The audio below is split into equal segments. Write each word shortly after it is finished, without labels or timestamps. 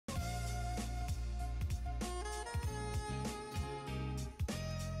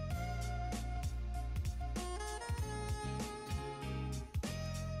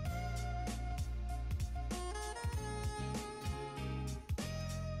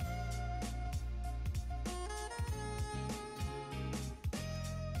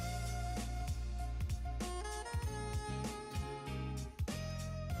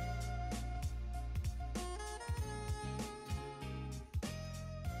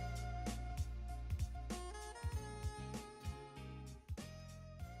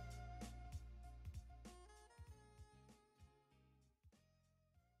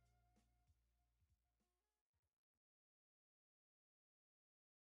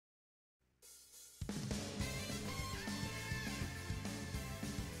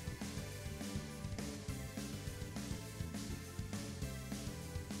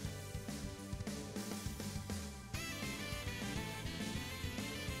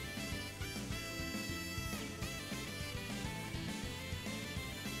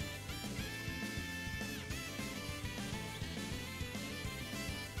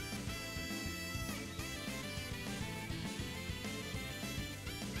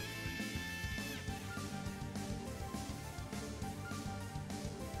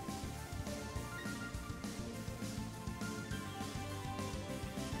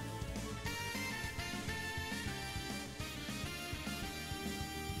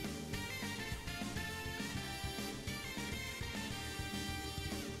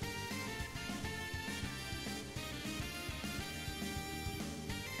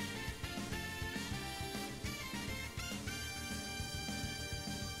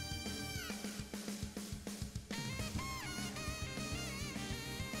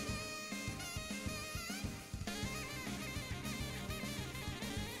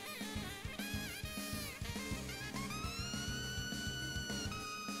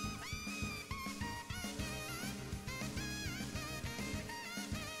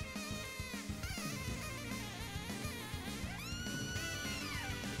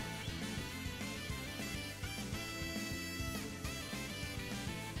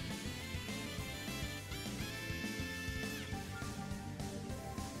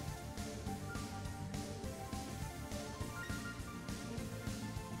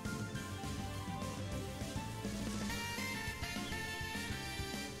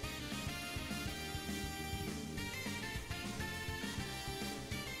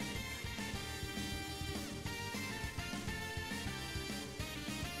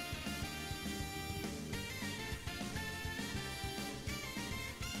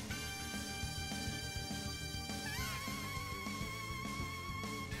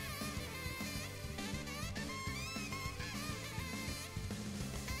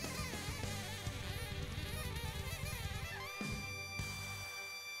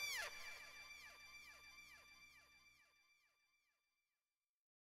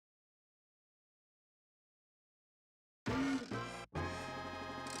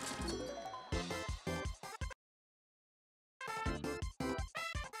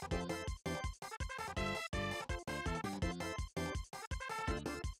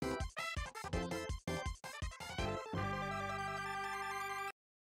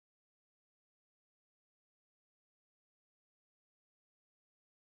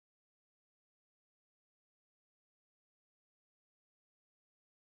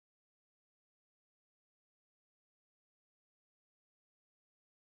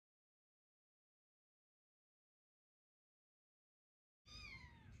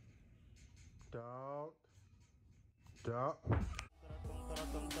Don't. Don't.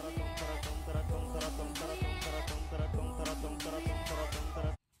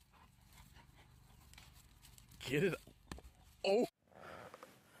 Get it. Oh.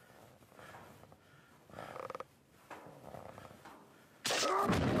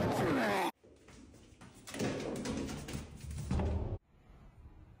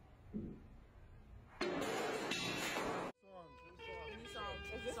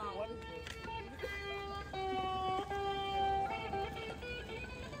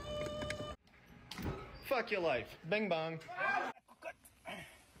 Fuck your life. Bing bong.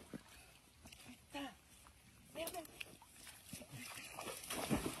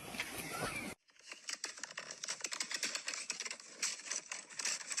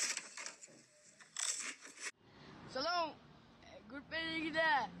 Salong, good pay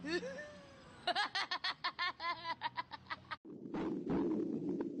kita.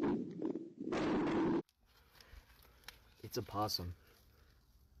 It's a possum.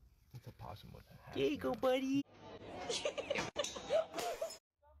 It's a possum with a hat. There you go, buddy.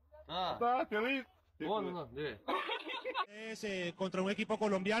 Feliz. No, Es contra un equipo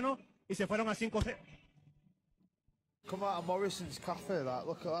colombiano y se fueron a 5-0. Come out of Morrison's cafe, that.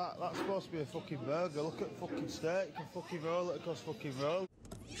 Look at that. That's supposed to be a fucking burger. Look at the fucking steak. You can fucking roll it across fucking roll.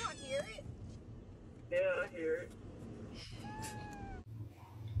 You don't hear it? Yeah, I hear it.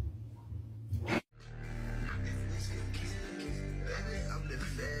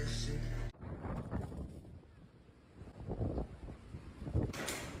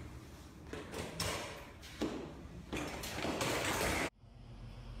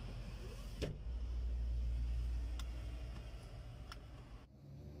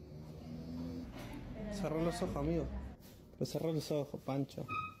 Cerra los ojos, amigo. Pues cerra los ojos, Pancho.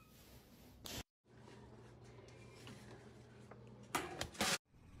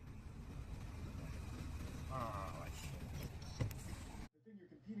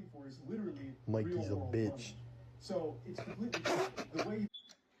 Mikey's a bitch. So it's completely the way.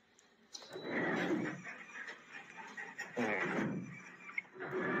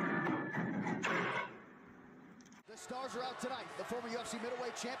 The stars are out tonight. The former UFC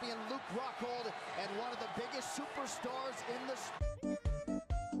middleweight champion Luke Rockhold and one of the biggest superstars in the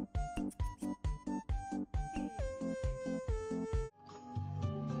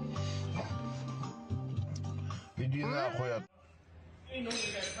Иди нахуй от... Ain't no one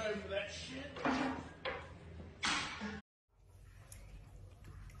got time for that shit.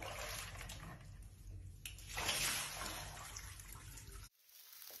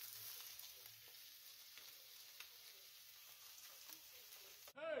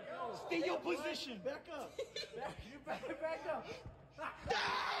 Stay in your position. Back up. Back up.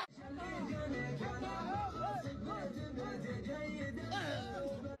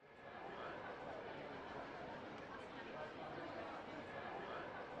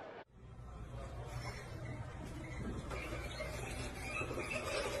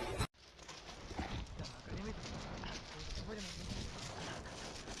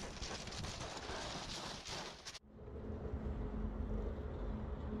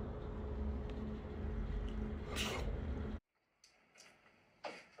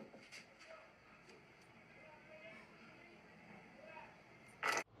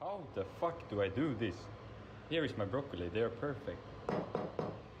 How the fuck do I do this? Here is my broccoli, they are perfect.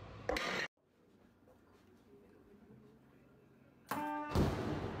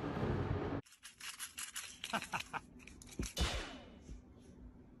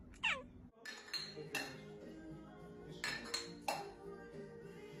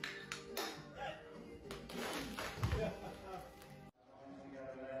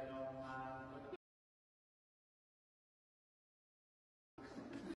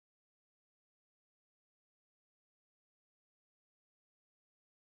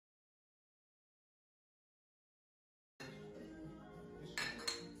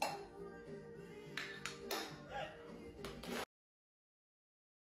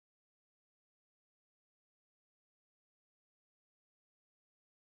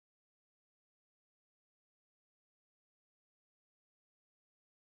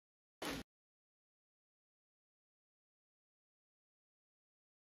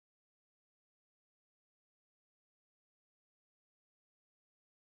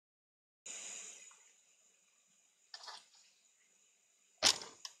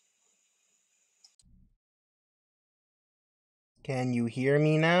 Can you hear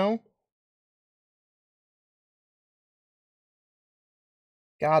me now?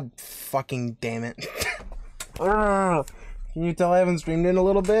 God fucking damn it. Can you tell I haven't streamed in a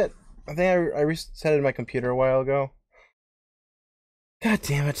little bit? I think I resetted my computer a while ago. God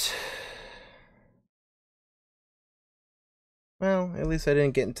damn it. Well, at least I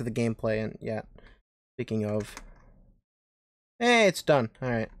didn't get into the gameplay yet. Speaking of. Hey, it's done.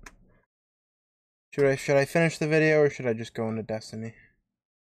 Alright. Should I finish the video or should I just go into Destiny?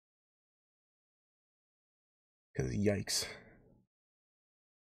 Because yikes.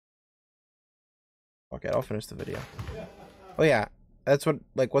 Fuck it, I'll finish the video. Oh yeah, that's what,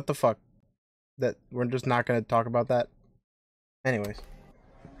 like, what the fuck? That we're just not gonna talk about that? Anyways.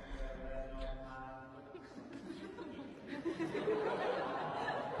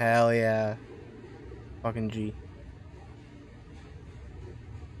 Hell yeah. Fucking G.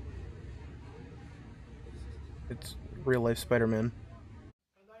 It's real life Spider-Man.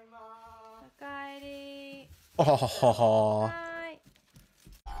 Oh.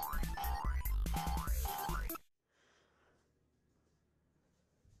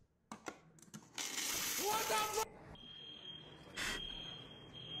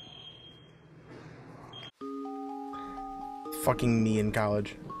 Fucking me in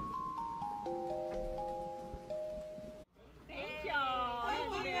college.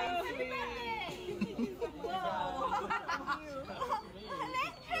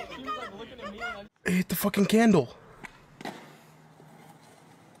 I hit the fucking candle.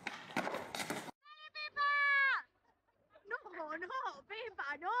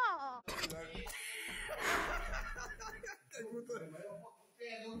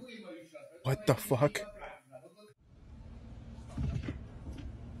 What the fuck?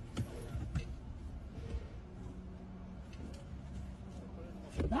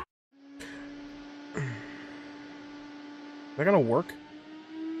 Is that gonna work?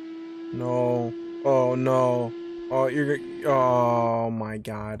 No. Oh no. Oh, you're. Oh my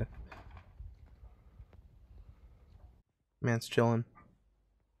god. Man's chilling.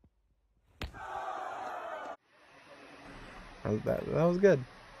 That was good.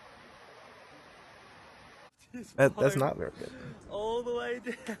 That's not very good. All the way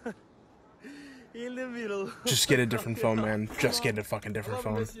down. In the middle. Just get a different phone, man. Just get a fucking different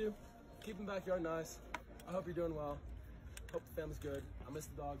phone. I miss you. Keeping backyard nice. I hope you're doing well. Hope the family's good. I miss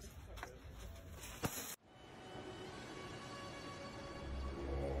the dogs.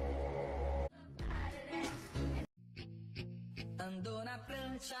 Andou na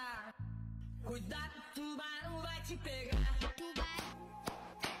prancha. Cuidado, tubarão vai te pegar.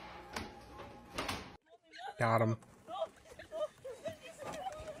 Got him.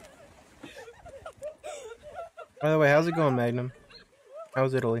 By the way, how's it going, Magnum?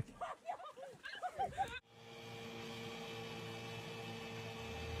 How's Italy?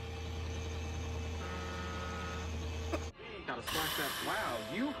 Gotta splash that. Wow,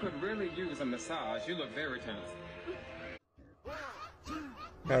 you could really use a massage. You look very tense.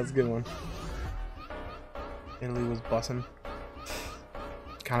 That was a good one. Italy was bussin'.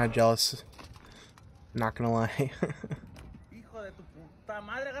 Kinda jealous. Not gonna lie.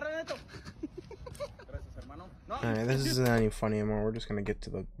 Alright, this isn't any funny anymore. We're just gonna get to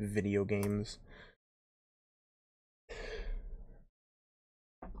the video games.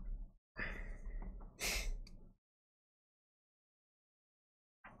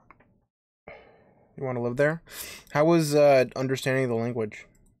 You want to live there? How was understanding the language?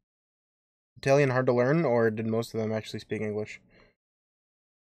 Italian hard to learn, or did most of them actually speak English?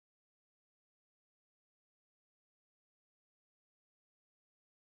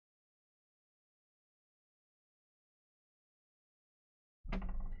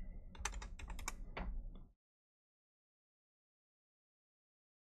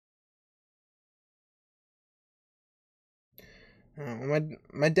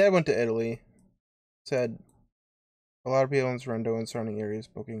 My dad went to Italy. Said a lot of people in Sorrento and surrounding areas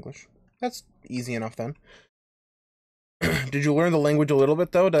spoke English. That's easy enough then. Did you learn the language a little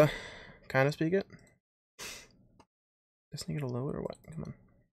bit though to kind of speak it? Just need to load or what? Come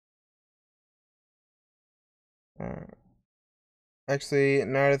on. Actually,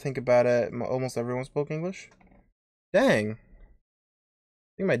 now that I think about it, almost everyone spoke English. Dang. I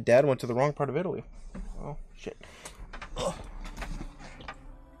think my dad went to the wrong part of Italy. Oh shit. Ugh.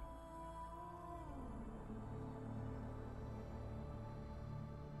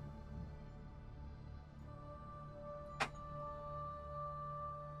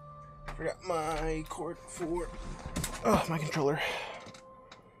 Forgot my cord for my controller.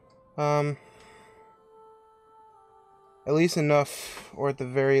 At least enough, or at the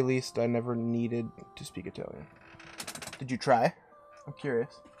very least, I never needed to speak Italian. Did you try? I'm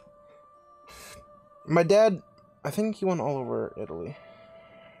curious. My dad, I think he went all over Italy.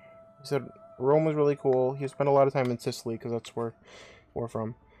 He said Rome was really cool. He spent a lot of time in Sicily because that's where we're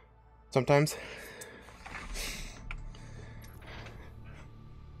from. Sometimes.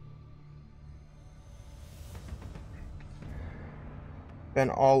 Been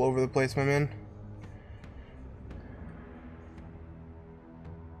all over the place, my man.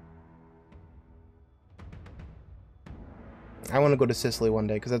 I want to go to Sicily one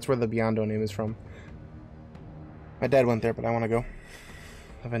day, because that's where the Biondo name is from. My dad went there, but I want to go.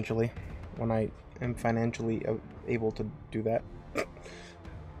 Eventually. When I am financially able to do that.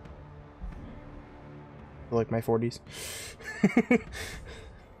 For like my 40s.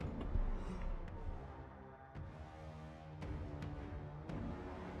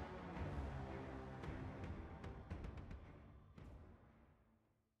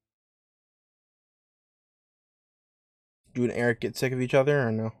 You and Eric get sick of each other,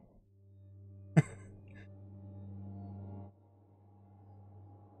 or no?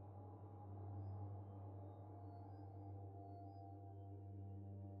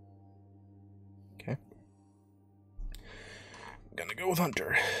 Okay. I'm gonna go with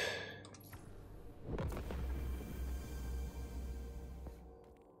Hunter.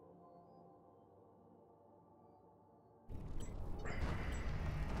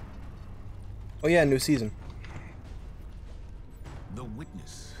 Oh yeah, new season. The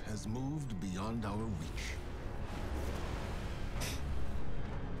witness has moved beyond our reach.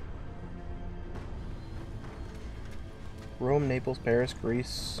 Rome, Naples, Paris,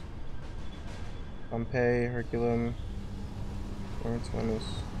 Greece, Pompeii, Herculaneum, Florence, Venice.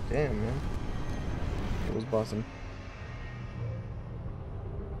 Damn, man. It was bussin'.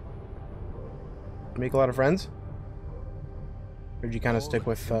 Make a lot of friends? Or did you kind of stick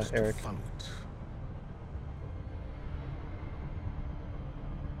with Eric?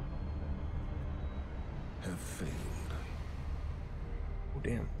 Have failed. Oh,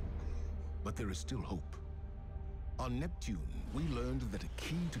 damn. But there is still hope. On Neptune, we learned that a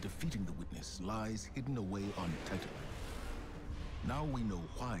key to defeating the witness lies hidden away on Titan. Now we know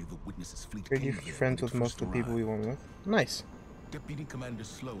why the witness's fleet Are you came here friends when with it most of first the people we arrived. went with? Nice. Deputy Commander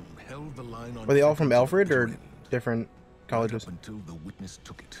Sloan held the line on Were they all from Titan till Alfred the or bitter end, different colleges? right up until the witness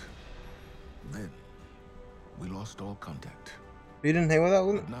took it. Then we lost all contact. You didn't hang with that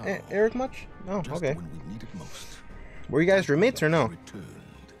one, But now, Eric much? Oh, just okay. when we needed most, Were you guys roommates or no? returned.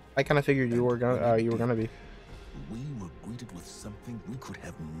 I kind of figured you were gonna be. We were greeted with something we could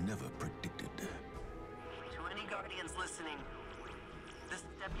have never predicted. To any Guardians listening, this is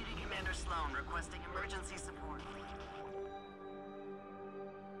Deputy Commander Sloan requesting emergency support.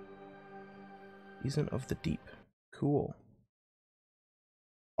 Season of the Deep. Cool.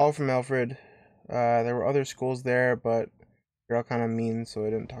 All from Alfred. There were other schools there, but they're all kind of mean, so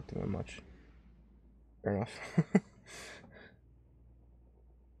I didn't talk to them much. Fair enough.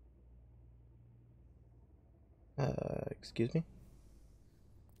 Excuse me?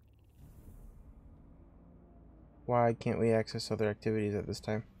 Why can't we access other activities at this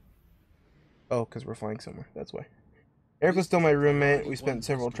time? Oh, because we're flying somewhere. That's why. Eric was still my roommate. We spent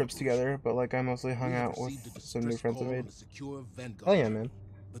several trips together, but like I mostly hung out with some new friends I made. Oh yeah, man.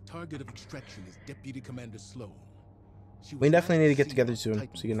 The target of extraction is Deputy Commander Sloan. We definitely need to get together soon,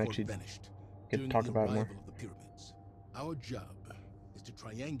 so you can actually get to talk about it more. Our job is to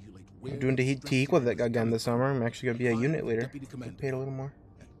triangulate where I'm doing Tahitiqua again this summer. I'm actually going to be a unit leader. Get paid a little more.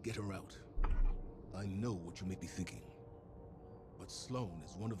 get her out. I know what you may be thinking, but Sloan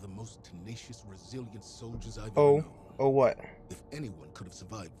is one of the most tenacious, resilient soldiers I've ever known. Oh, what? If anyone could have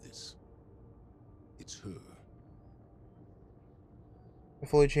survived this, it's her. I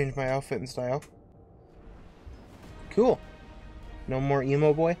fully changed my outfit and style. Cool. No more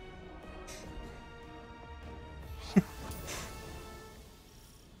emo boy?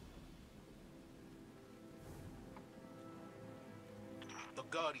 The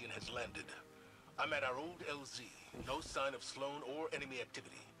Guardian has landed. I'm at our old LZ. No sign of Sloan or enemy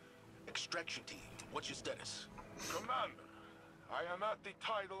activity. Extraction team, what's your status? Commander, I am at the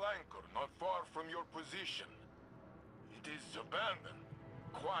tidal anchor, not far from your position. It is abandoned.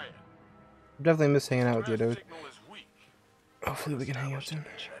 Quiet. Definitely miss hanging out with you, dude. Signal is weak. Hopefully we can hang out soon.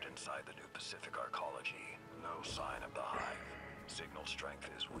 Inside the new Pacific Arcology. No sign of the hive. Signal strength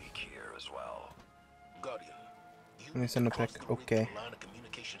is weak here as well. Guardian, Let me send a pic. Okay. line a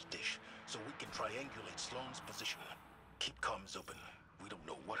communications dish so we can triangulate Sloan's position. Keep comms open. We don't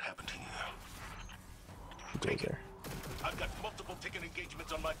know what happened here. Who goes there? I've got multiple ticket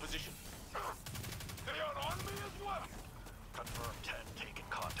engagements on my position. They are on me as well. Confirm 10 taken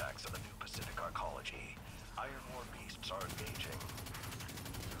contacts of the new Pacific Arcology. Iron War beasts are engaging.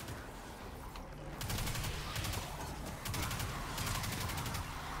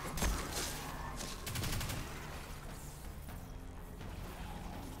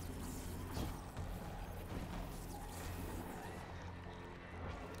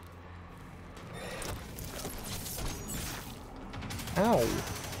 Ow. Ow.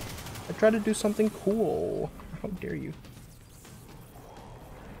 I tried to do something cool. How dare you?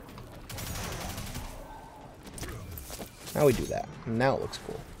 Now we do that. Now it looks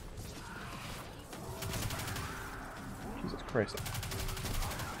cool. Jesus Christ.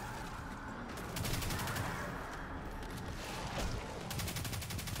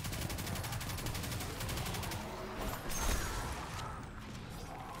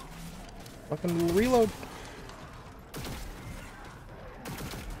 Fucking reload.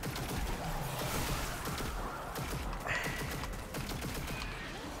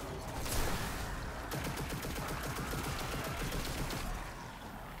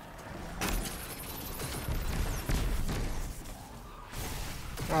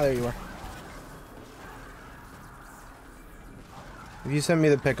 Ah, there you are. If you send me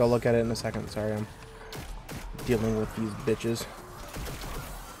the pic, I'll look at it in a second. Sorry, I'm dealing with these bitches.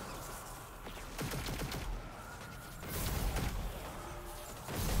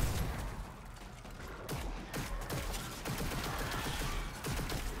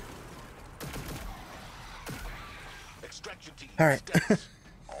 All right.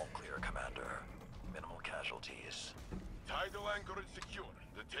 All clear, Commander. Minimal casualties. Tidal anchor is secure.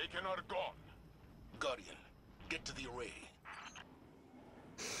 The Taken are gone. Guardian, get to the array.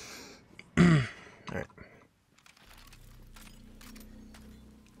 Alright.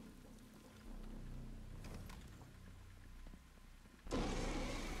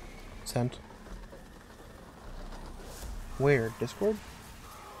 Sent. Where? Discord?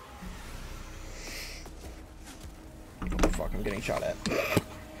 Oh fuck, I'm getting shot at.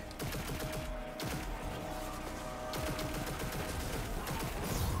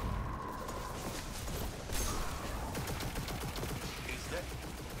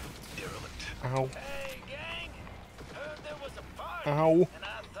 Ow. Ow.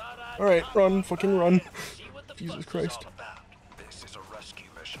 Alright, run, fucking run. Jesus Christ. This is a rescue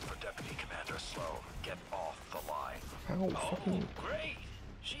mission for Deputy Commander Sloan. Get off the line. Ow, fucking. Great.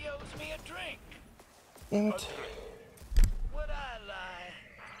 She owes me a drink. Damn it. Would I lie?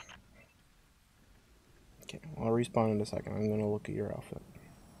 Okay, well, I'll respawn in a second. I'm gonna look at your outfit.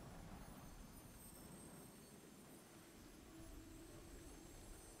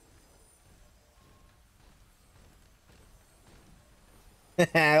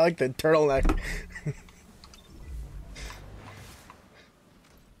 I like the turtleneck.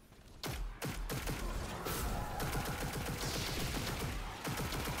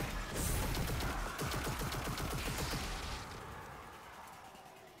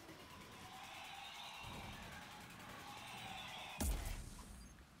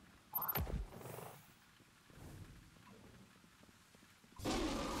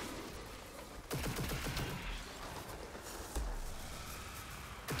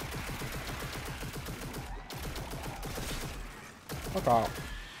 Fuck off.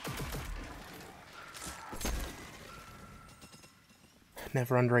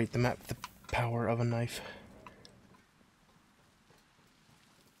 Never underrate the power of a knife.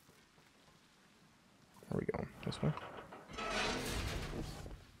 Where are we going? This way?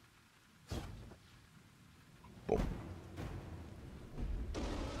 Boom. I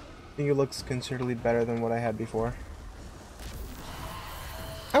think it looks considerably better than what I had before.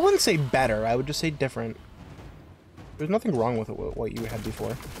 I wouldn't say better, I would just say different. There's nothing wrong with it, what you had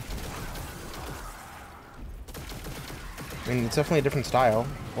before. I mean, it's definitely a different style.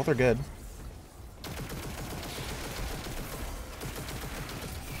 Both are good.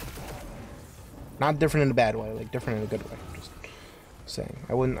 Not different in a bad way, like different in a good way. Just saying.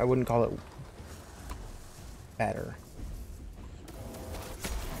 I wouldn't call it better.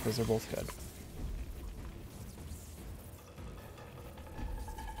 Because they're both good.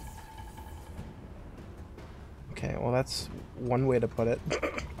 Okay, well that's one way to put it.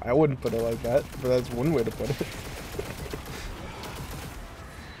 I wouldn't put it like that, but that's one way to put it.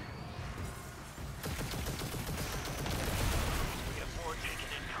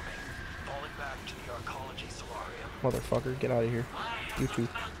 Motherfucker, get out of here. You too.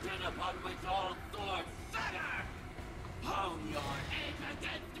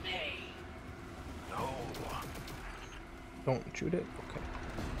 Don't shoot it? Okay.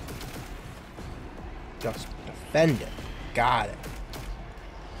 Just defend it. Got it.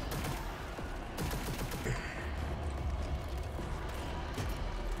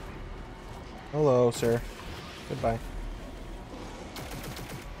 Hello, sir. Goodbye.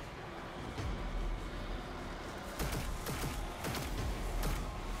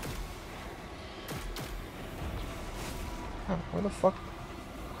 Oh, where the fuck?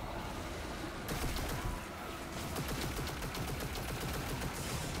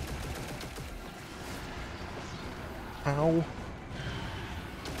 Ow.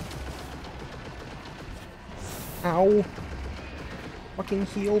 Ow. Fucking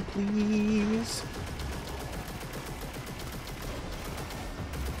heal, please.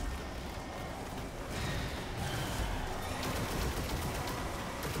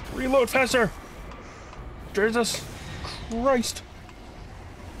 Reload faster! Jesus Christ!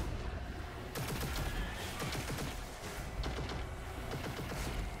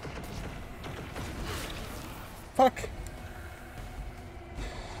 Fuck!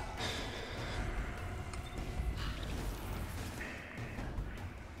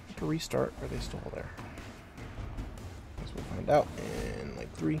 To restart, or are they still there? Guess we'll find out in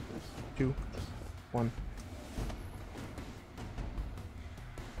like 3, 2, 1.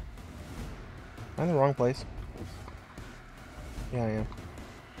 I'm in the wrong place. Yeah, I am.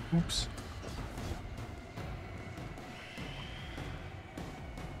 Oops.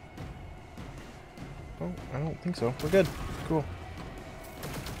 Oh, I don't think so. We're good. Cool.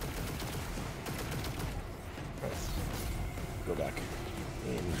 Alright. Go back.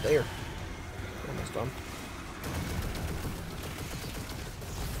 In there. Almost done.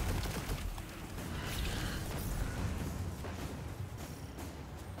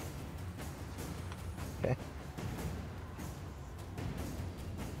 Okay.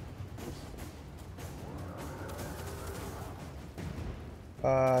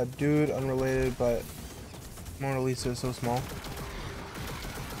 Dude, unrelated, but Mona Lisa is so small.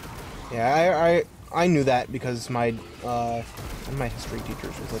 Yeah, I knew that because my one of my history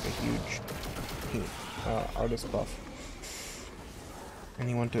teachers was like a huge artist buff, and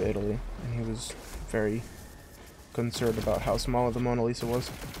he went to Italy, and he was very concerned about how small the Mona Lisa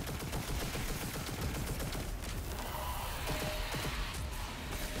was.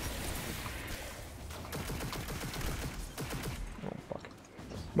 Oh fuck!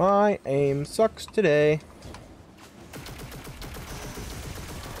 My aim sucks today.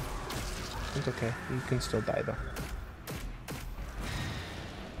 It's okay. You can still die though.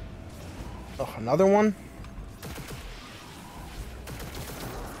 Oh, another one?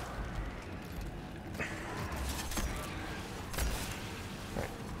 Alright.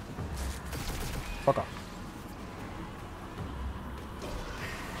 Fuck off.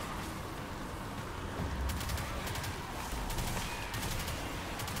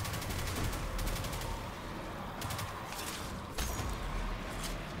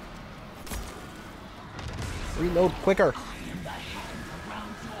 Reload quicker.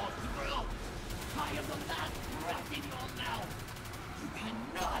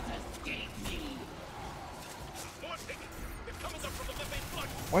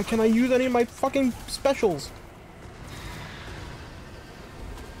 Why can't I use any of my fucking specials?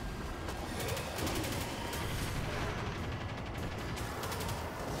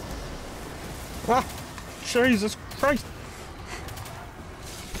 Ah! Jesus Christ!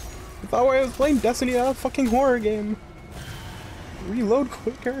 I thought I was playing Destiny, not a fucking horror game. Reload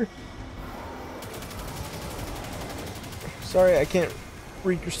quicker. Sorry, I can't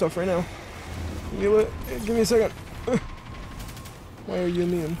read your stuff right now. Give me a second. Why are you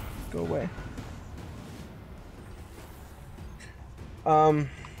immune? Go away.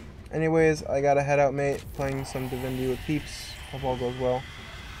 Anyways, I gotta head out, mate. Playing some Divinity with peeps. Hope all goes well.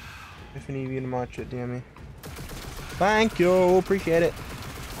 If you need me to watch it, DM me. Thank you! Appreciate it.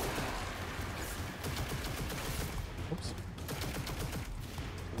 Oops.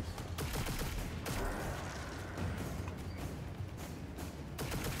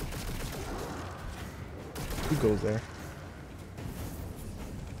 Who goes there?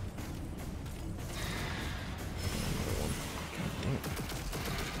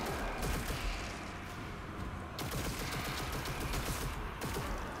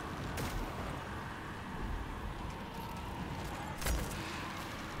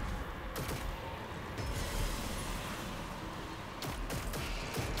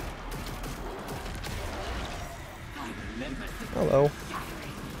 Hello.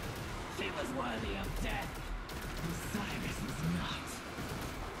 She was worthy of death. Osiris was not.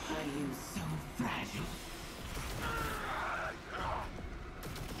 Are you so fragile?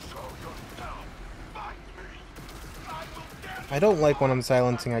 I don't like when I'm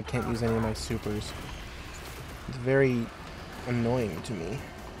silencing, I can't use any of my supers. It's very annoying to me.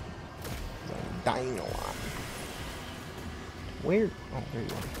 I'm dying a lot. Where? Oh, there you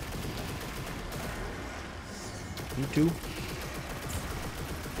are. You too?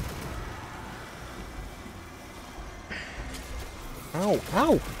 Ow!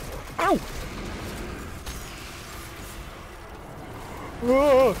 Ow! Ow!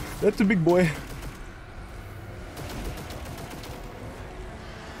 Oh, that's a big boy.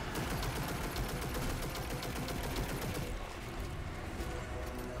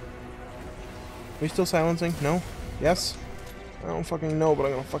 we still silencing? No? Yes? I don't fucking know, but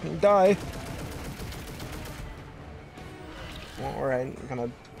I'm gonna fucking die. Well, alright, I'm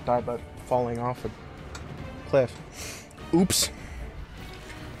gonna die by falling off a cliff. Oops.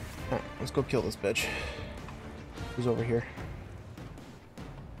 Alright, let's go kill this bitch. Who's over here?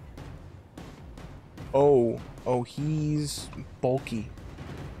 Oh. Oh, he's bulky.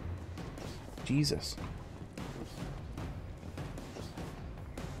 Jesus.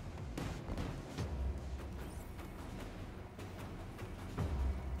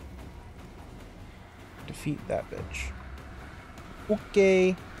 Defeat that bitch.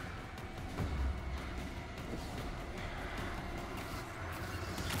 Okay.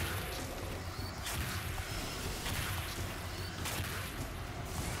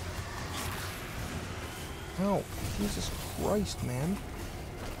 Oh, Jesus Christ, man.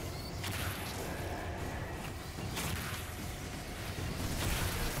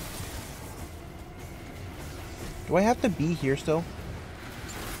 Do I have to be here still?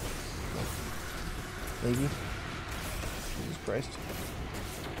 Maybe. Jesus Christ.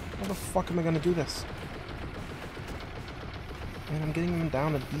 How the fuck am I gonna do this? Man, I'm getting them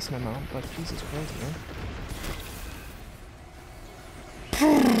down a decent amount, but Jesus Christ, man.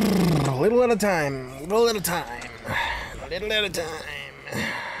 A little at a time, a little at a time, a little at a time.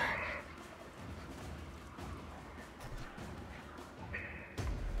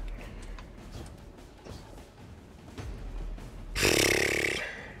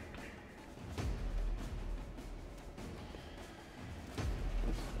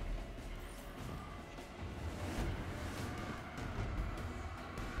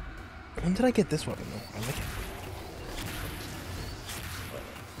 When did I get this weapon though? I like it.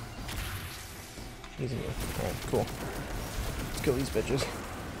 Easy move. Alright, cool. Let's kill these bitches.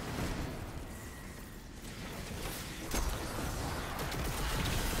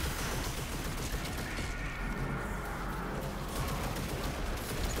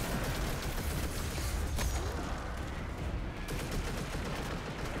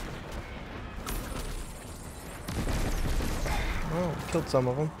 Oh, killed some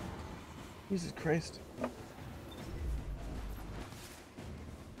of them. Jesus Christ.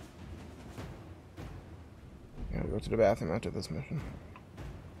 Gotta go to the bathroom after this mission.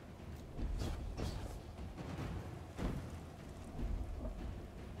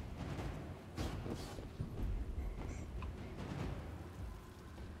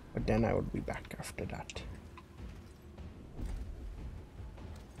 But then I would be back after that.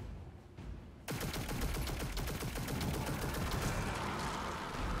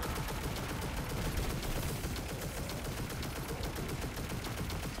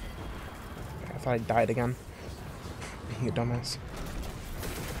 I thought I died again. Being a dumbass.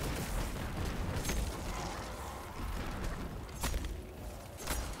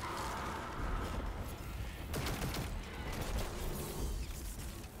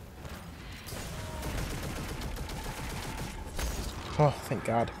 Oh, thank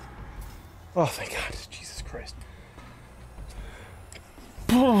God. Oh, thank God. Jesus Christ.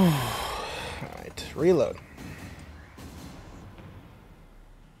 Alright, reload.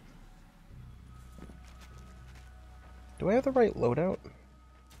 Do I have the right loadout?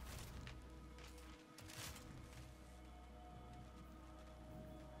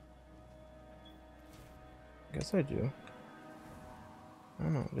 Guess I do. I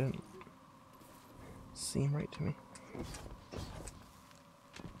don't know, it didn't seem right to me.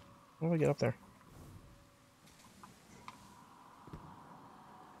 How do I get up there?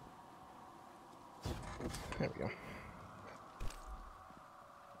 There we go.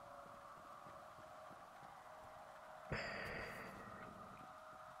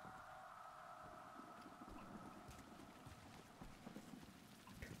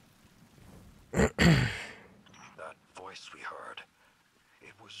 That voice we heard,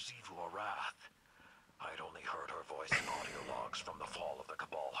 it was Xivu Arath. I'd only heard her voice in audio logs from the fall of the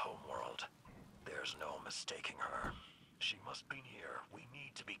Cabal homeworld. There's no mistaking her. She must be near. We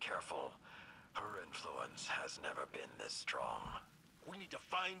need to be careful. Her influence has never been this strong. We need to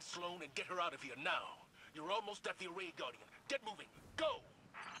find Sloane and get her out of here now. You're almost at the Array Guardian. Get moving. Go!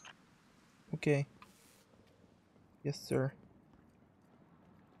 Okay. Yes, sir.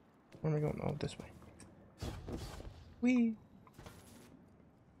 Where am I going? Oh, this way. Whee!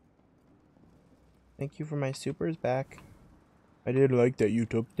 Thank you for my supers back. I did like that you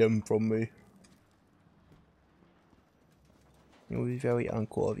took them from me. It was very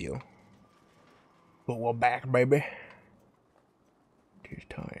uncool of you. But we're back, baby. It is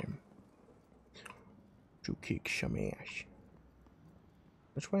time to kick some ass.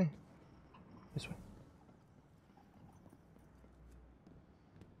 Which way? This way.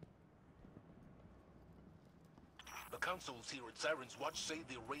 Councils here at Siren's Watch say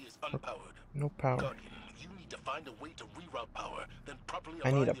the array is unpowered. No power. Guardian, you need to find a way to reroute power, then properly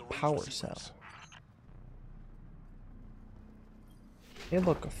I need align a the array's power receivers. cell. Hey,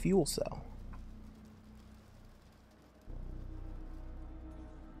 look, a fuel cell.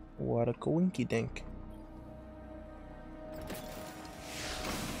 What a coinky dink.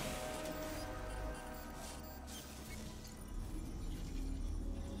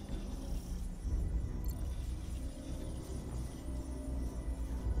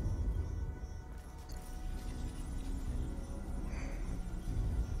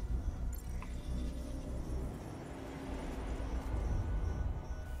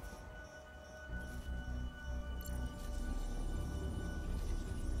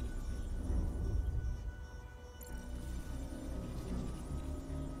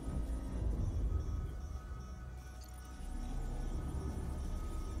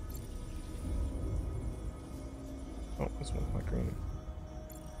 Oh, this one's not green.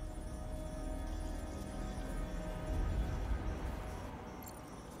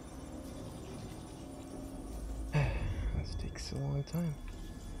 This takes a long time.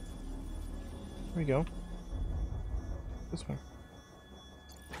 There we go. This one.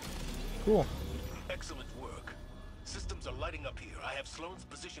 Cool. Excellent work. Systems are lighting up here. I have Sloane's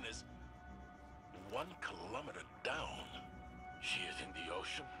position as 1 kilometer down. She is in the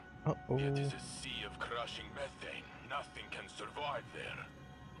ocean. Uh-oh. It is a sea of crushing methane. Nothing can survive there.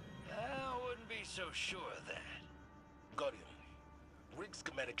 I wouldn't be so sure of that. Guardian, rig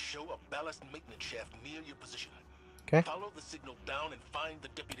schematics show a ballast maintenance shaft near your position. Okay. Follow the signal down and find the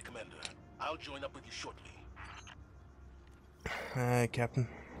deputy commander. I'll join up with you shortly. Hi, Captain.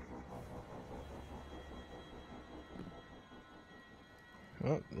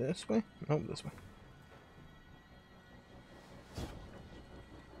 Oh, this way? No, this way.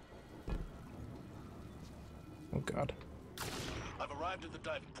 Oh God. I've arrived at the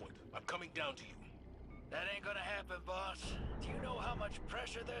diving point. I'm coming down to you. That ain't gonna happen, boss. Do you know how much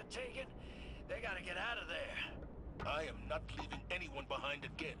pressure they're taking? They gotta get out of there. I am not leaving anyone behind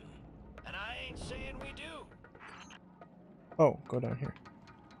again. And I ain't saying we do. Oh, go down here.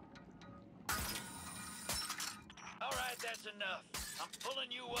 Alright, that's enough. I'm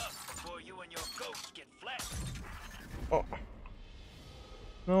pulling you up before you and your ghost get flattened. Oh.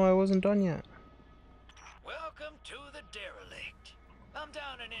 No, I wasn't done yet. Welcome to the derelict. I'm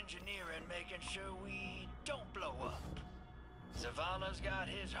down in engineering, making sure we don't blow up. Zavala's got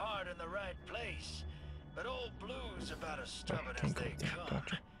his heart in the right place, but old Blue's about as stubborn as they come.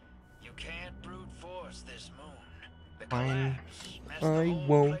 Gotcha. You can't brute force this moon. The Fine. collapse messed I the whole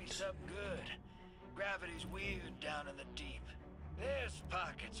won't. place up good. Gravity's weird down in the deep. There's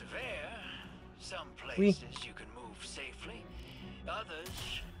pockets of air. Some places you can move safely.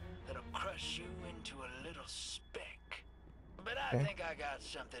 Others that'll crush you into a little speck. But I Okay. think I got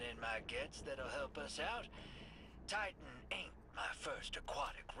something in my guts that'll help us out. Titan ain't my first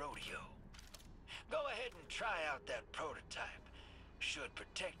aquatic rodeo. Go ahead and try out that prototype. Should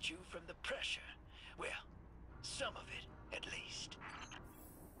protect you from the pressure. Well, some of it, at least.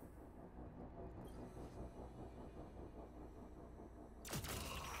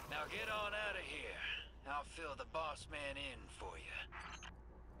 Now get on out of here. I'll fill the boss man in for you.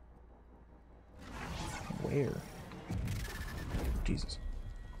 Where? Jesus.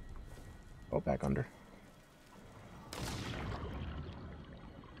 Go back under.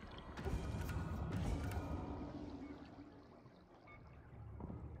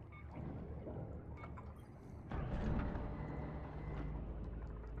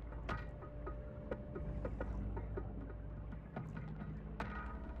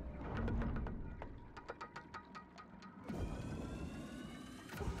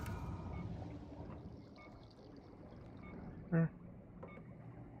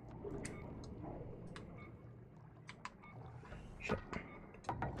 Shit.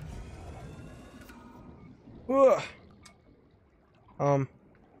 Ugh.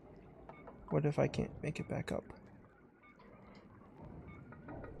 What if I can't make it back up?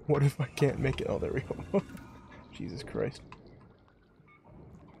 What if I can't make it? Oh, there we go. Jesus Christ.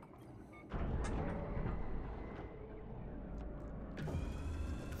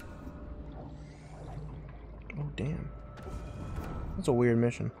 Oh, damn. That's a weird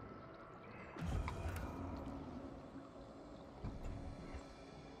mission.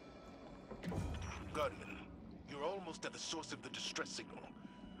 Guardian, you're almost at the source of the distress signal.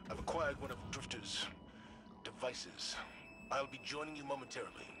 I've acquired one of Drifter's devices. I'll be joining you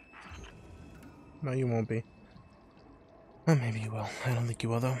momentarily. No, you won't be. Well, maybe you will. I don't think you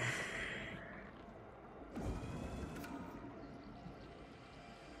will, though.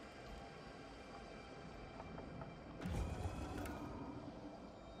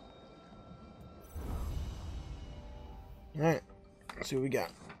 see what we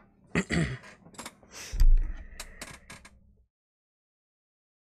got.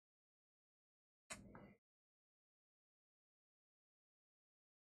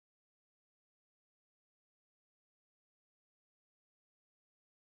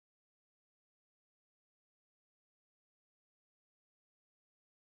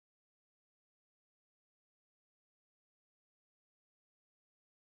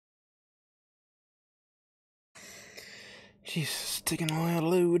 Jesus, taking all that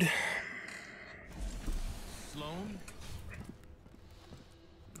load. Sloan?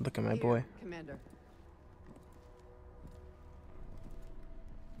 Look at my boy. Commander.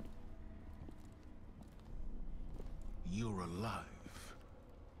 You're alive.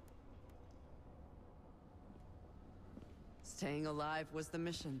 Staying alive was the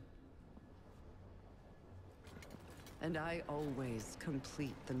mission. And I always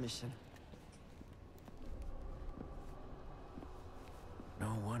complete the mission.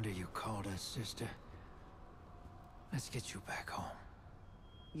 No wonder you called us, sister. Let's get you back home.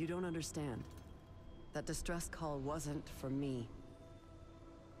 You don't understand. That distress call wasn't for me.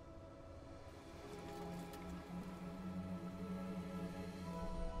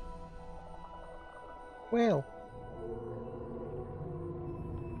 Well.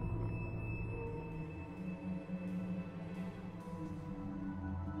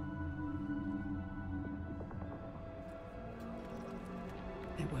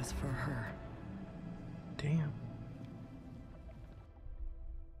 It was for her. Damn.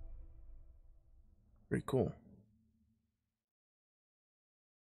 Pretty cool.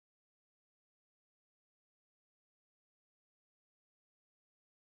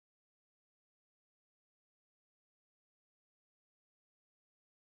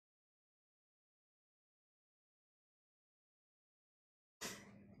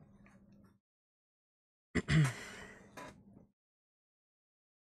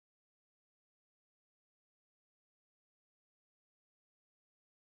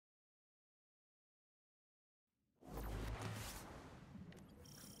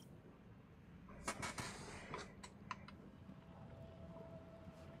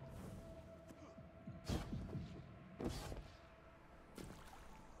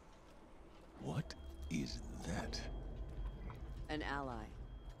 What is that? An ally.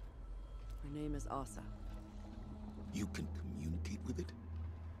 Her name is Asa. You can communicate with it?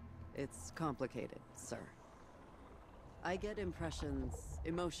 It's complicated, sir. I get impressions,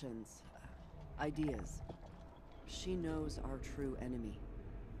 emotions, ideas. She knows our true enemy.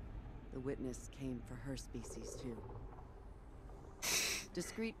 The Witness came for her species, too.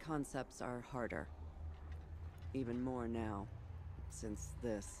 Discrete concepts are harder. Even more now, since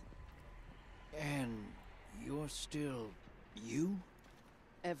this. And you're still you?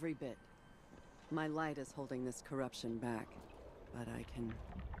 Every bit. My light is holding this corruption back, but I can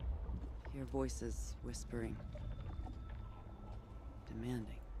hear voices whispering.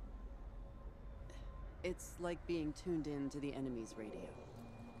 Demanding. It's like being tuned in to the enemy's radio.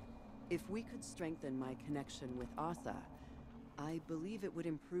 If we could strengthen my connection with Asa, I believe it would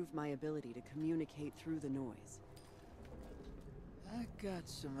improve my ability to communicate through the noise. I got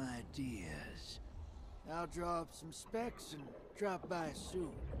some ideas. I'll draw up some specs and drop by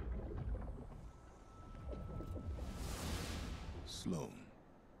soon. Sloan.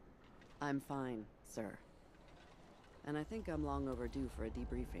 I'm fine, sir. And I think I'm long overdue for a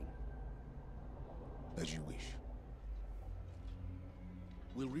debriefing. As you wish.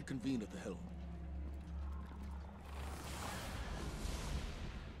 We'll reconvene at the helm.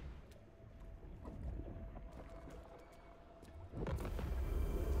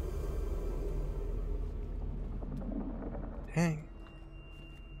 Dang.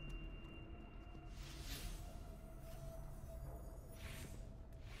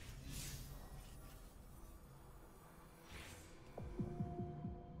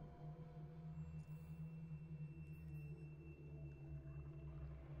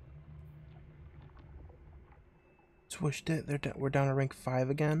 Swished it. We're down to rank 5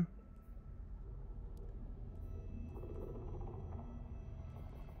 again.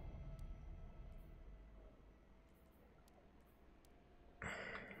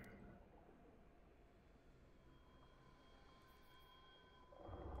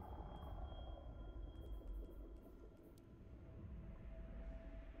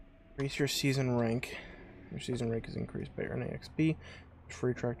 Increase your season rank. Your season rank is increased by earning XP,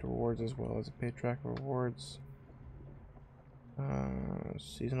 free track rewards as well as paid track rewards.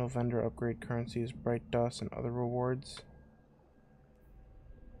 Seasonal vendor upgrade currencies, bright dust, and other rewards.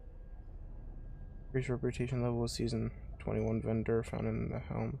 Increase reputation level with season 21 vendor found in the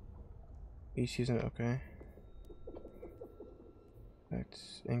helm. Each season, okay.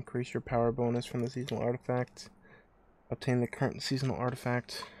 Increase your power bonus from the seasonal artifact. Obtain the current seasonal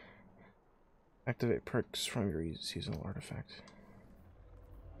artifact. Activate perks from your seasonal artifact.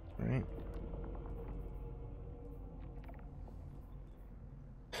 Alright.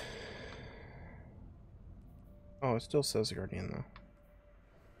 Oh, it still says Guardian though.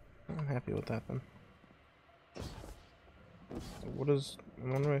 I'm happy with that then. So what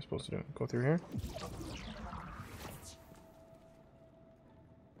am I supposed to do? Go through here?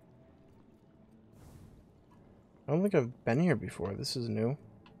 I don't think I've been here before. This is new.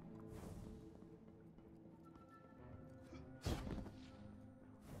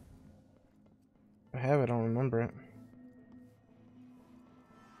 If I have, I don't remember it.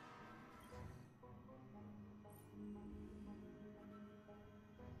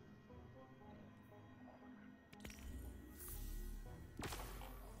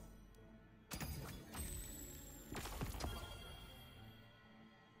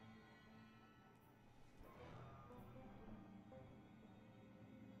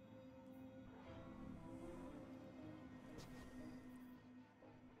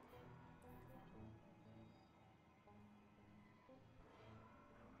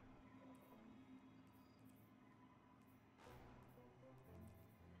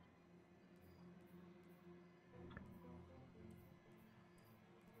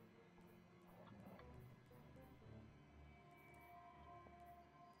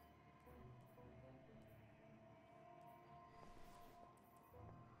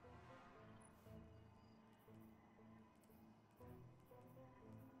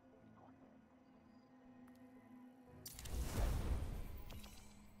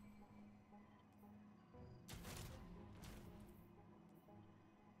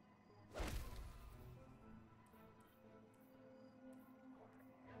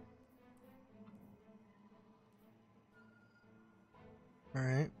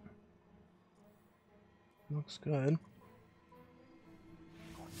 Alright. Looks good.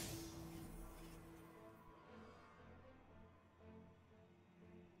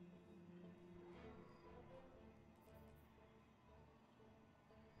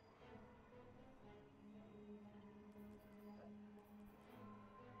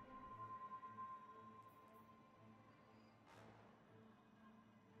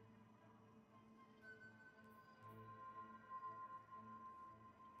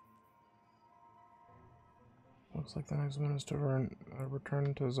 Looks like the next one is to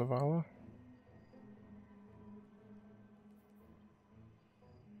return to Zavala.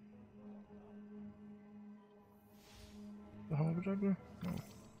 The home projector? No.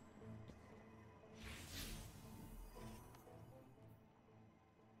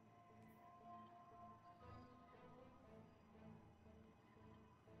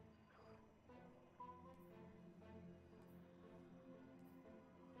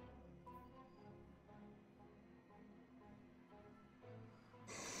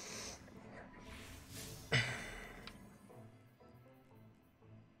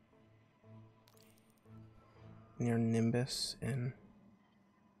 Near Nimbus in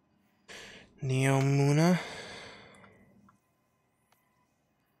Neomuna.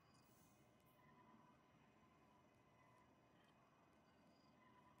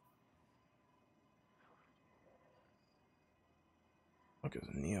 Look at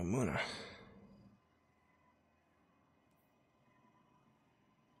Neomuna.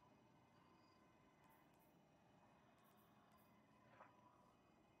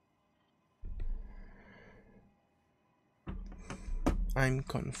 I'm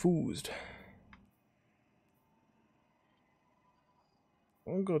confused.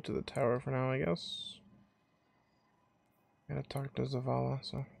 We'll go to the tower for now, I guess. Gotta talk to Zavala,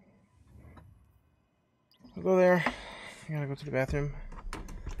 so I'll go there. I gotta go to the bathroom.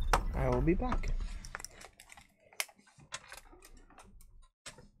 I will be back.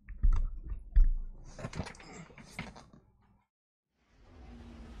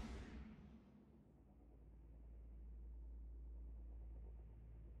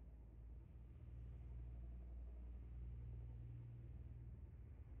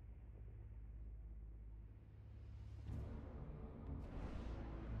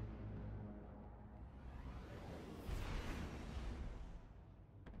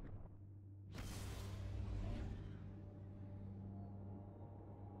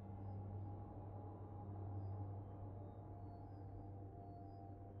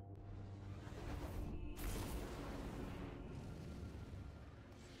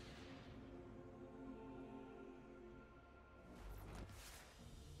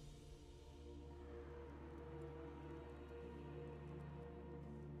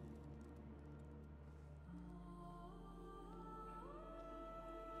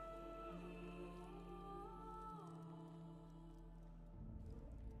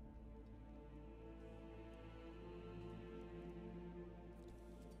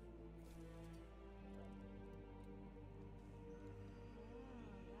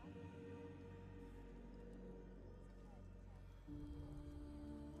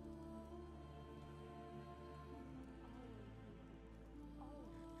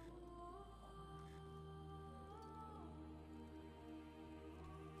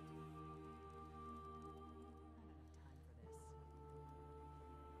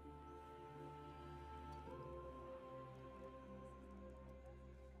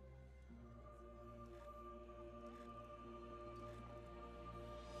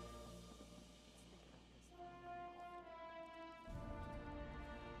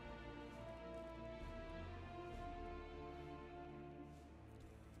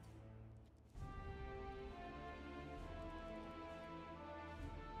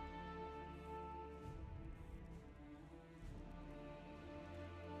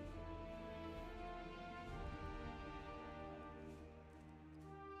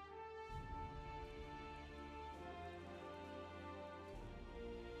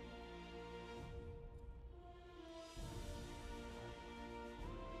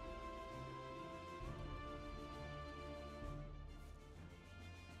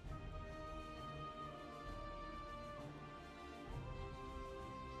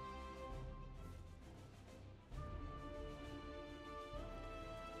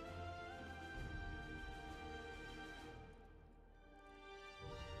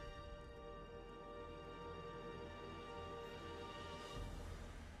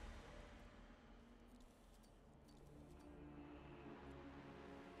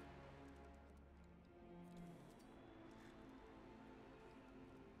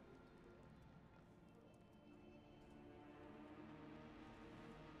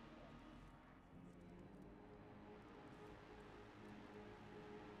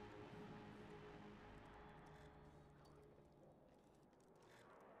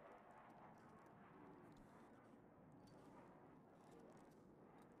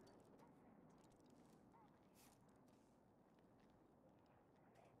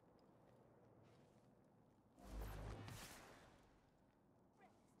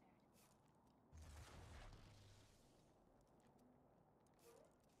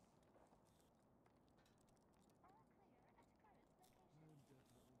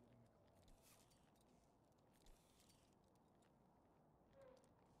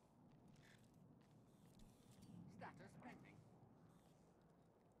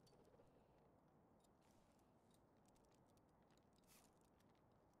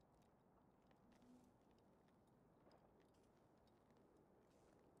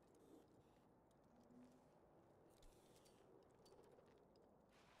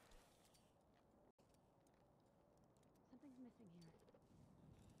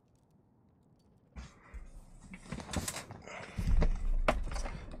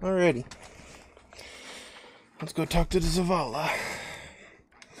 Alrighty. Let's go talk to the Zavala.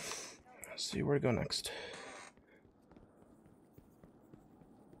 Let's see where to go next.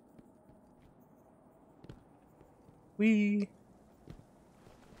 Wee.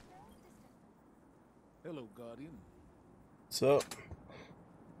 Hello, Guardian. What's up?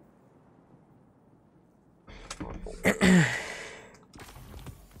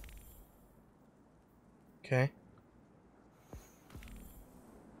 Okay.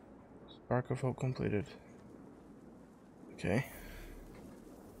 Spark of Hope completed. Okay.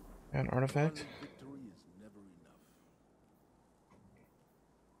 An artifact. Victory is never enough.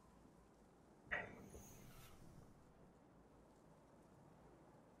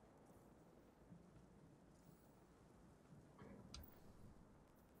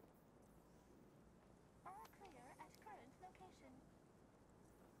 All clear at current location.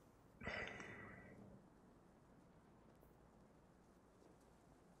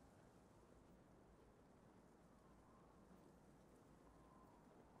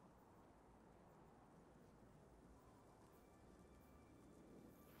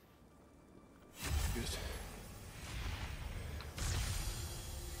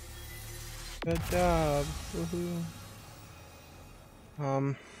 Good job. Woohoo.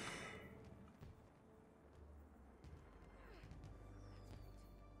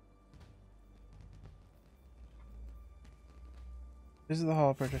 This is the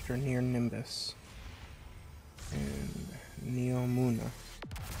Hall Projector near Nimbus. And Neomuna.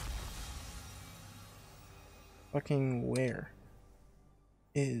 Fucking where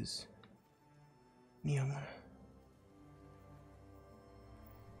is Neomuna?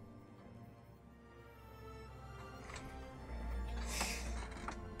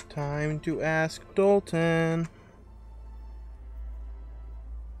 Time to ask Dalton.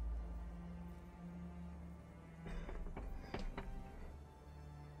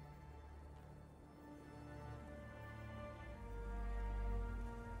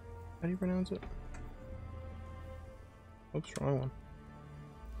 How do you pronounce it? Oops, wrong one.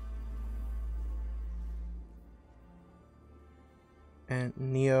 And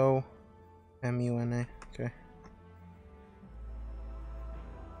Neo, M-U-N-A. Okay.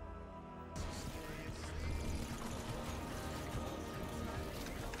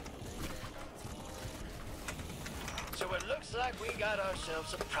 So it looks like we got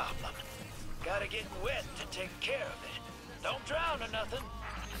ourselves a problem. Gotta get wet to take care of it. Don't drown or nothing.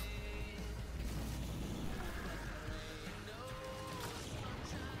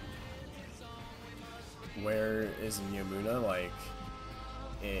 Where is Neomuna? Like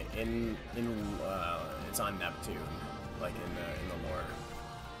it's on Neptune, like in the lore.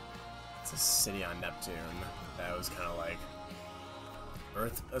 It's a city on Neptune that was kind of like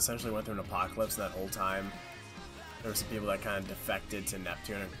Earth essentially went through an apocalypse. That whole time there were some people that kind of defected to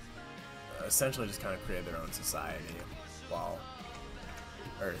Neptune and essentially just kind of created their own society while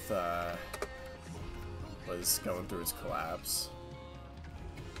Earth was going through its collapse.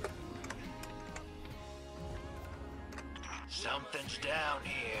 Something's down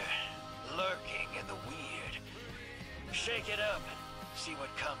here, lurking in the weird. Shake it up and see what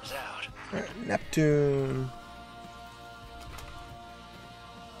comes out. Neptune.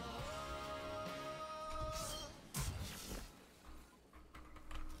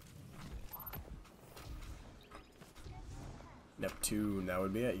 Neptune, that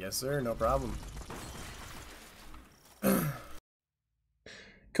would be it. Yes, sir. No problem.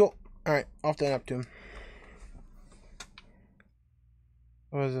 Cool. Alright, off to Neptune.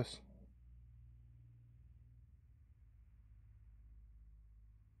 What is this?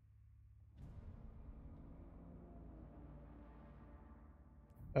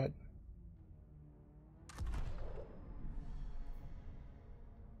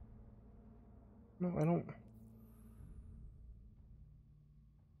 No, I don't.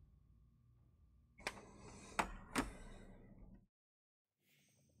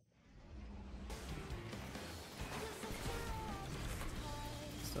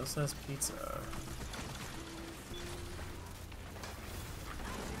 Still says pizza.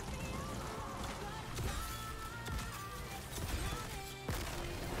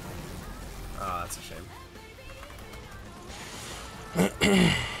 Ah, that's a shame.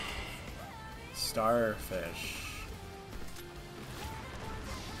 Starfish.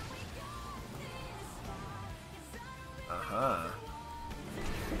 Uh-huh.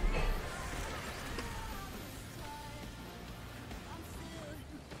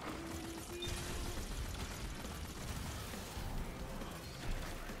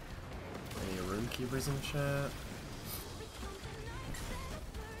 Any rune keepers in chat?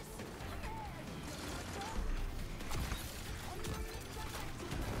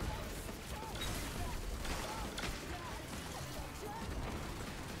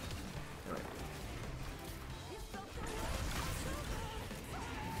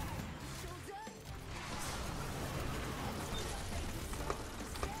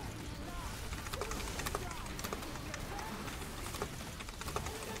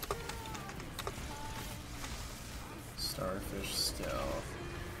 Starfish still.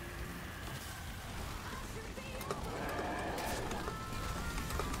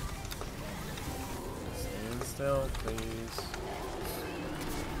 Stand still, please.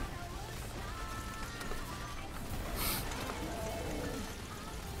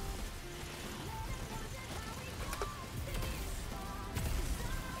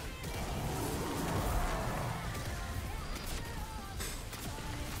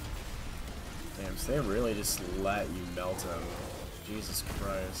 Damn, so they really just let you melt him. Jesus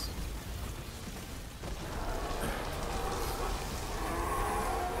Christ.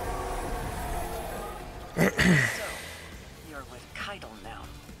 So, you're with Keitel now.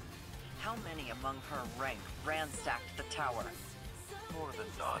 How many among her rank ransacked the tower? More than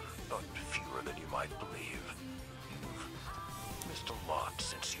none, but fewer than you might believe. You've missed a lot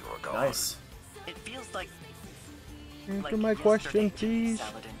since you were gone. Nice. It feels like Answer my question, please.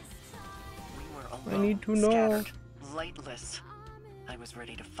 Saladin. We were I alone, need to know. scattered, lightless. I was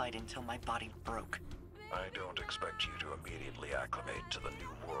ready to fight until my body broke. I don't expect you to immediately acclimate to the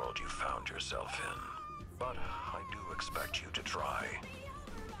new world you found yourself in. But I do expect you to try.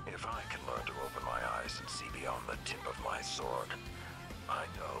 If I can learn to open my eyes and see beyond the tip of my sword, I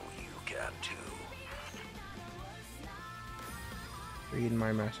know you can too. Read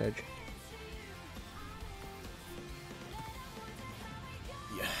my message.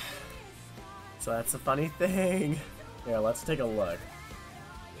 Yeah. So that's a funny thing. Yeah, let's take a look.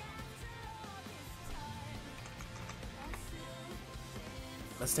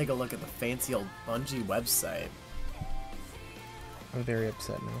 Let's take a look at the fancy old Bungie website. I'm very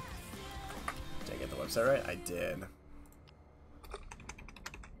upset now. Did I get the website right? I did.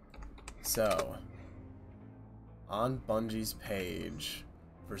 So, on Bungie's page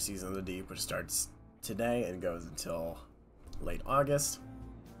for Season of the Deep, which starts today and goes until late August,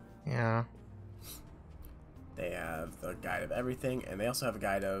 Yeah. they have the guide of everything, and they also have a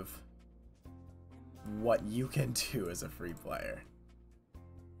guide of what you can do as a free player.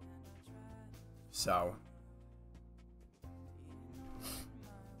 So,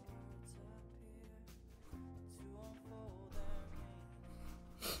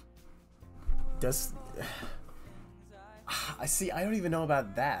 does I see? I don't even know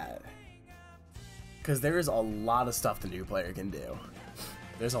about that, because there is a lot of stuff the new player can do.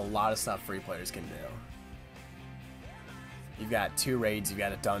 There's a lot of stuff free players can do. You've got 2 raids, you've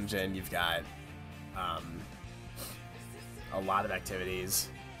got a dungeon, you've got a lot of activities.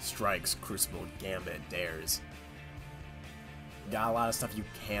 Strikes, Crucible, Gambit, Dares. Got a lot of stuff you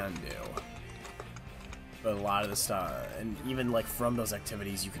can do. But a lot of the stuff, and even like from those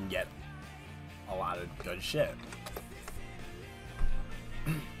activities, you can get a lot of good shit.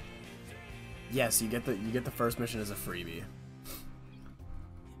 Yes, you get the first mission as a freebie.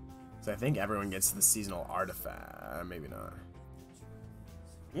 So I think everyone gets the seasonal artifact. Maybe not.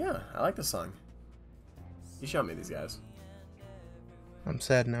 Yeah, I like this song. You showed me these guys. I'm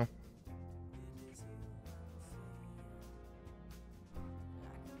sad now.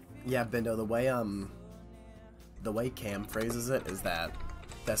 Yeah, Bindo, the way Cam phrases it is that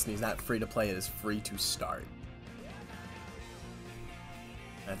Destiny's not free to play, it is free to start.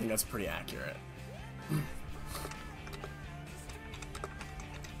 I think that's pretty accurate.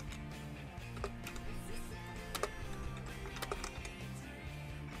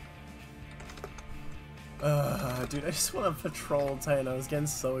 Dude, I just want to patrol Titan. I was getting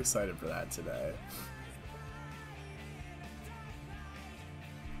so excited for that today.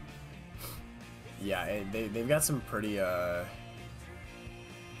 Yeah, they've got some pretty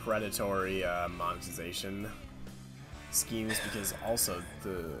predatory monetization schemes, because also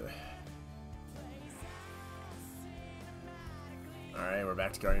Alright, we're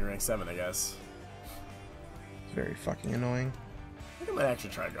back to Guardian Rank 7, I guess. It's very fucking annoying. I think I might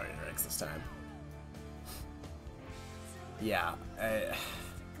actually try Guardian Ranks this time. Yeah,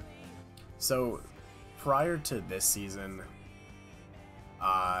 so prior to this season,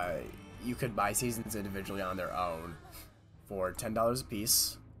 you could buy seasons individually on their own for $10 a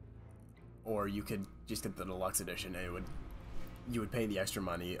piece, or you could just get the deluxe edition, and you would pay the extra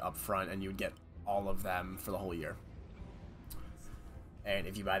money up front, and you would get all of them for the whole year. And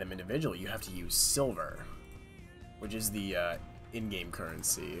if you buy them individually, you have to use silver, which is the in-game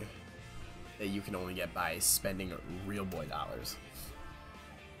currency that you can only get by spending real boy dollars.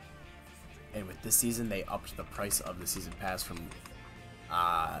 And with this season, they upped the price of the season pass from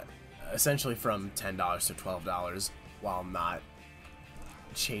essentially from $10 to $12, while not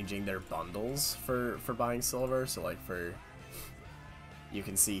changing their bundles for buying silver. So like you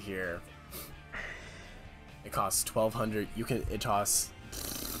can see here, it costs $1,200. It costs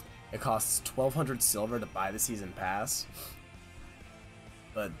It costs 1,200 silver to buy the season pass,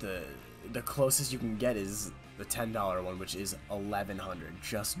 but the closest you can get is the $10 one, which is 1,100.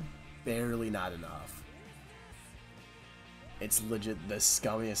 Just barely not enough. It's legit the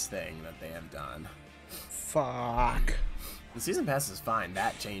scummiest thing that they have done. Fuck. The season pass is fine.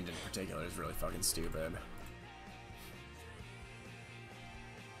 That change in particular is really fucking stupid.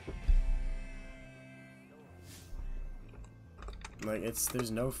 Like,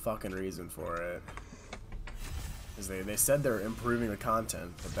 there's no fucking reason for it. Because they said they're improving the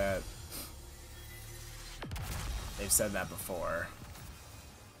content, but they've said that before.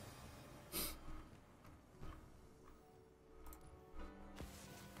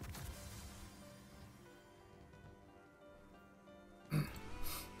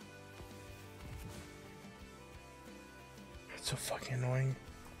 It's so fucking annoying.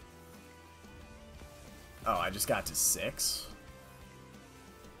 Oh, I just got to 6?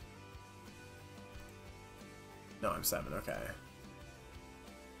 No, I'm 7, okay.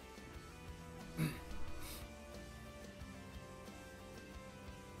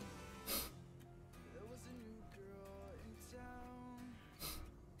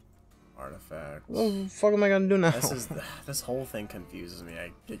 Artifact. What the fuck am I gonna do now? This whole thing confuses me.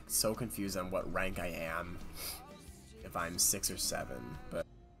 I get so confused on what rank I am. If I'm 6 or 7, but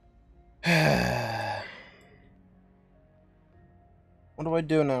what do I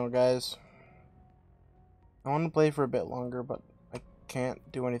do now, guys? I want to play for a bit longer, but I can't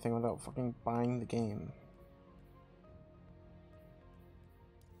do anything without fucking buying the game.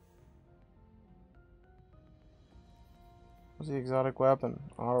 What's the exotic weapon?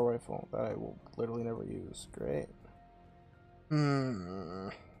 Auto rifle that I will literally never use. Great.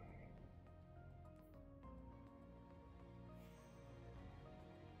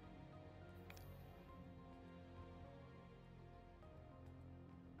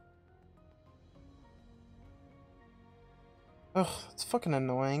 Ugh, it's fucking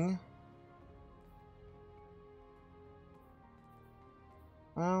annoying.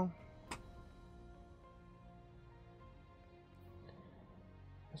 Well,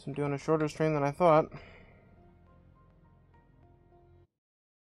 guess I'm doing a shorter stream than I thought.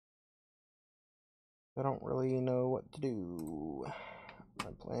 I don't really know what to do.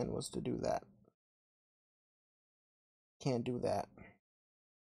 My plan was to do that. Can't do that.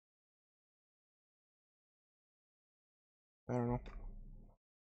 I don't know.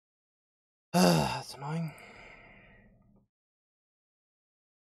 That's annoying.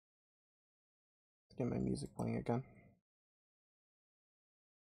 Let's get my music playing again.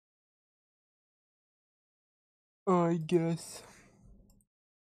 I guess.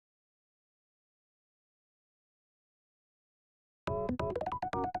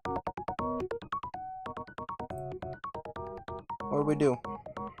 What do we do?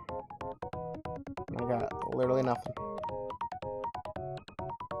 I got literally nothing.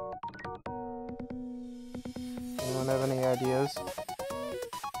 Anyone have any ideas? Oh,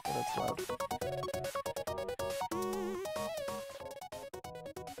 that's loud.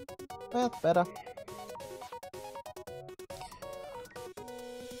 That's better.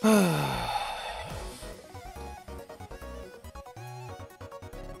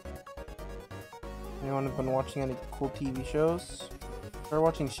 Anyone have been watching any cool TV shows? Start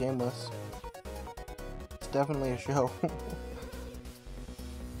watching Shameless. It's definitely a show.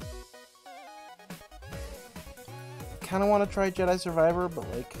 Kind of want to try Jedi Survivor, but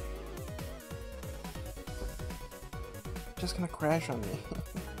like, it's just gonna crash on me.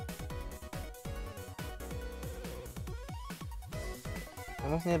 I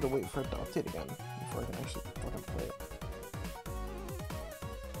almost need to wait for it to update again before I can actually fucking play it.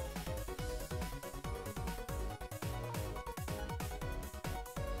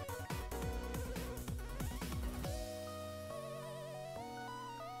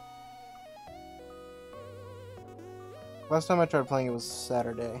 Last time I tried playing it was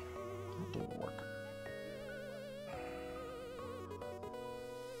Saturday. It didn't work.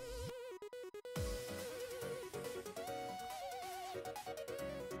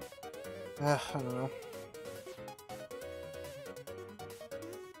 I don't know.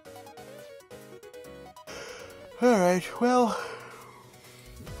 Alright, well.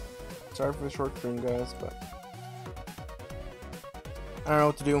 Sorry for the short stream, guys, but I don't know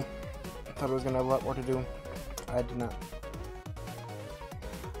what to do. I thought I was gonna have a lot more to do. I did not.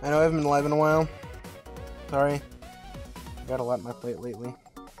 I know I haven't been live in a while. Sorry. I got a lot on my plate lately.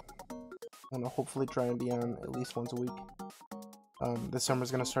 I'm gonna hopefully try and be on at least once a week. This summer's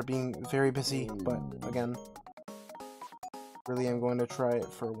gonna start being very busy, but again, really am going to try it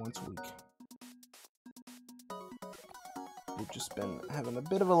for once a week. We've just been having a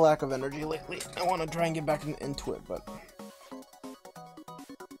bit of a lack of energy lately. I want to try and get back into it, but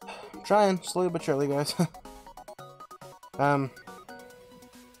I'm trying slowly but surely, guys. But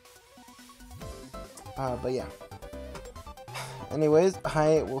yeah. Anyways,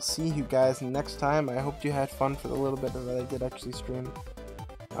 I will see you guys next time. I hope you had fun for the little bit that I did actually stream.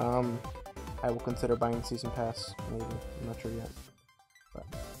 I will consider buying the season pass, maybe. I'm not sure yet. But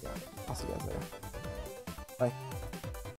yeah, I'll see you guys later. Bye.